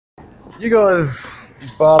You guys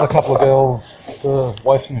barred a couple of girls for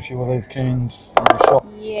wasting a few of these keens in the shop.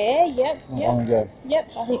 Yeah, yep, Not long ago.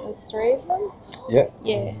 Yep, I think there's 3 of them. Yep.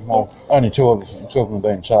 Yeah. Well, only two of them have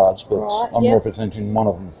been charged, but Right, I'm yep. representing one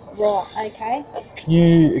of them. Right, okay. Can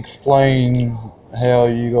you explain how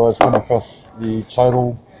you guys come across the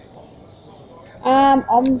total? I'm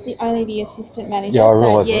only the assistant manager. Yeah, I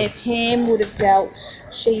realise so that. Pam would have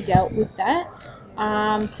dealt with that.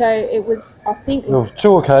 So it was, I think it There was, was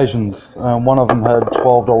two occasions. One of them had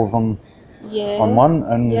 $12 on one,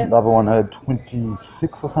 and yep. the other one had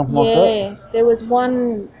 26 or something like that. Yeah, there was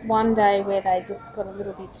one day where they just got a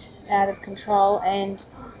little bit out of control, and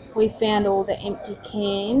we found all the empty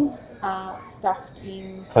cans stuffed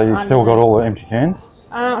in. So you've still got all the empty cans?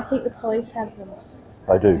 I think the police have them.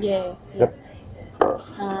 They do? Yeah. Yep.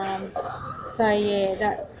 So yeah,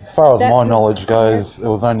 that's... As far as my knowledge goes, it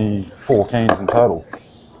was only 4 cans in total.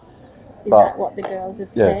 Is that what the girls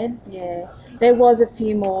have said? Yeah. There was a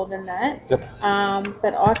few more than that. Yep.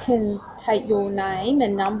 But I can take your name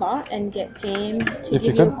and number and get Pam to If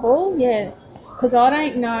give you a call. Yeah. Because I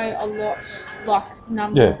don't know a lot, like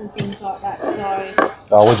numbers and things like that.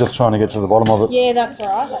 So. We're just trying to get to the bottom of it. Yeah, that's all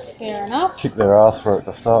right. That's fair enough. Kick their ass for it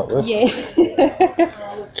to start with. Yeah.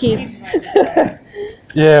 Kids.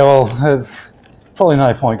 Yeah, well, there's probably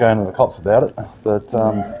no point going to the cops about it. But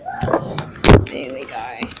there we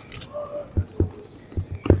go.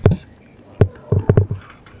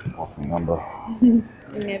 What's my number? We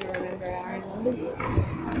never remember our own numbers.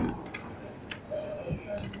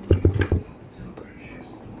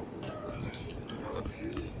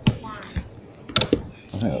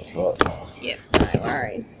 I think that's right. Yep, no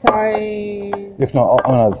worries. So... If not,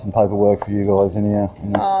 I'm going to have some paperwork for you guys anyhow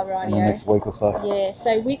in the next week or so. Yeah,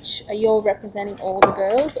 so which are you representing, all the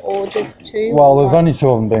girls or just 2? Well, there's only 2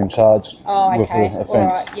 of them being charged with the offence.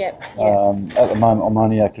 Alright, yep. At the moment, I'm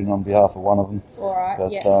only acting on behalf of one of them. Alright,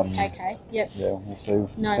 but, yep. Okay, yep. Yeah, we'll see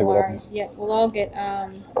No what worries, happens. yep. Well, I'll get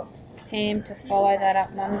Pam to follow that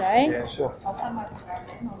up Monday. Yeah, sure.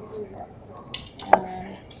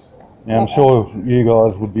 Yeah, I'm sure you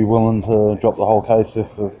guys would be willing to drop the whole case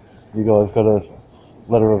if you guys got a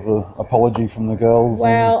letter of apology from the girls.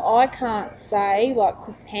 Well, I can't say,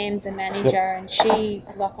 because Pam's a manager and she,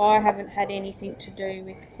 I haven't had anything to do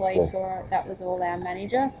with police or that was all our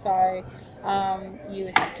manager. So you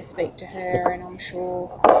would have to speak to her and I'm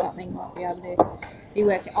sure something might be able to be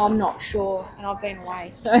worked. I'm not sure and I've been away,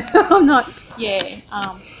 so I'm not,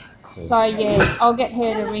 So yeah, I'll get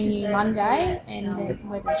her to ring you Monday, and then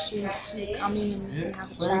whether she'll come in and we can have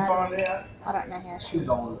a chat. I don't know how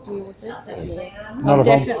she'll deal with it, but yeah, I'll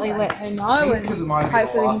definitely let her know, and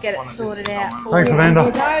hopefully we can get it sorted out. Thanks,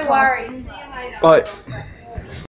 Amanda. No worries. See you later. Bye.